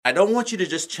I don't want you to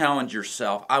just challenge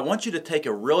yourself. I want you to take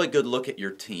a really good look at your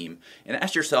team and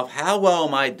ask yourself, how well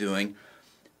am I doing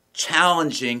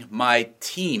challenging my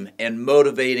team and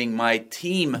motivating my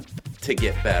team to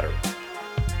get better?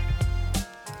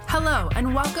 Hello,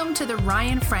 and welcome to the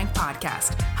Ryan Frank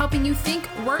Podcast, helping you think,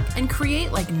 work, and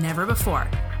create like never before.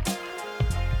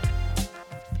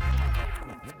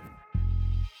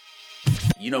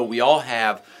 You know, we all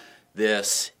have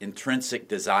this intrinsic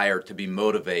desire to be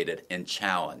motivated and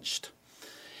challenged.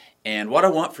 And what I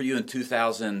want for you in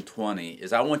 2020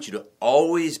 is I want you to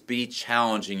always be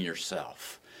challenging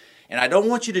yourself. And I don't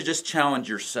want you to just challenge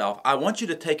yourself. I want you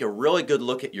to take a really good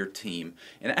look at your team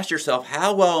and ask yourself,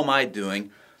 how well am I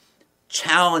doing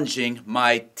challenging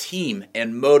my team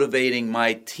and motivating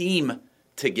my team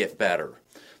to get better?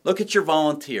 Look at your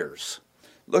volunteers.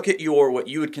 Look at what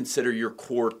you would consider your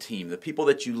core team, the people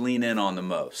that you lean in on the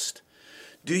most.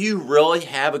 Do you really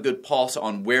have a good pulse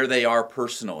on where they are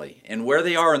personally and where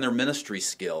they are in their ministry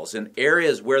skills and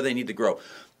areas where they need to grow?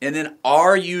 And then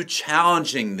are you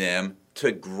challenging them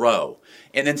to grow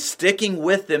and then sticking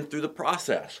with them through the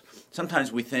process?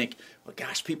 Sometimes we think, well,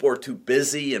 gosh, people are too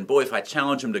busy, and boy, if I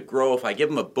challenge them to grow, if I give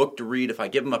them a book to read, if I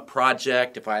give them a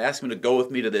project, if I ask them to go with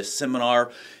me to this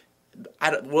seminar,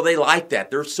 they like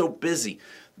that. They're so busy.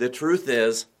 The truth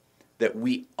is that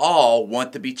we all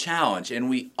want to be challenged, and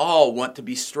we all want to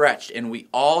be stretched, and we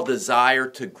all desire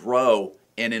to grow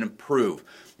and improve.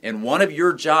 And one of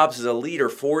your jobs as a leader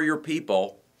for your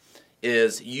people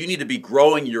is you need to be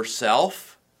growing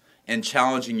yourself and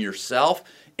challenging yourself,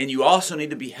 and you also need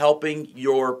to be helping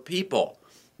your people,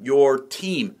 your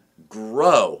team,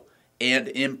 grow and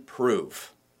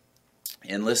improve.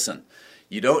 And listen,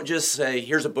 you don't just say,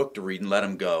 here's a book to read and let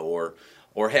them go, or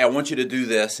hey, I want you to do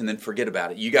this and then forget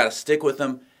about it. You got to stick with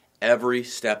them every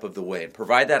step of the way and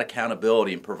provide that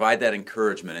accountability and provide that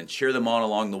encouragement and cheer them on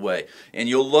along the way. And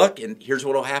you'll look, and here's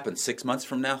what will happen 6 months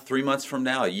from now, 3 months from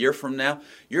now, a year from now,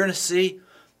 you're going to see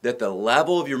that the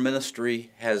level of your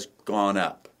ministry has gone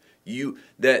up.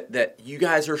 That you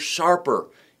guys are sharper.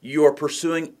 You are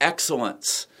pursuing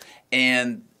excellence.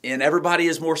 And everybody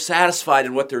is more satisfied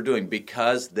in what they're doing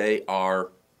because they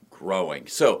are growing.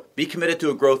 So be committed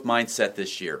to a growth mindset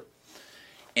this year.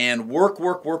 And work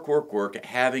at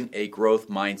having a growth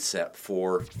mindset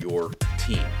for your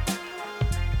team.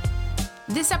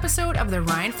 This episode of the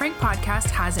Ryan Frank Podcast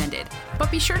has ended,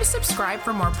 but be sure to subscribe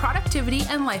for more productivity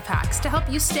and life hacks to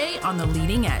help you stay on the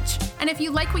leading edge. And if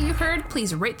you like what you heard,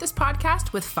 please rate this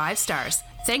podcast with 5 stars.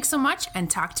 Thanks so much, and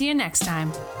talk to you next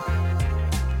time.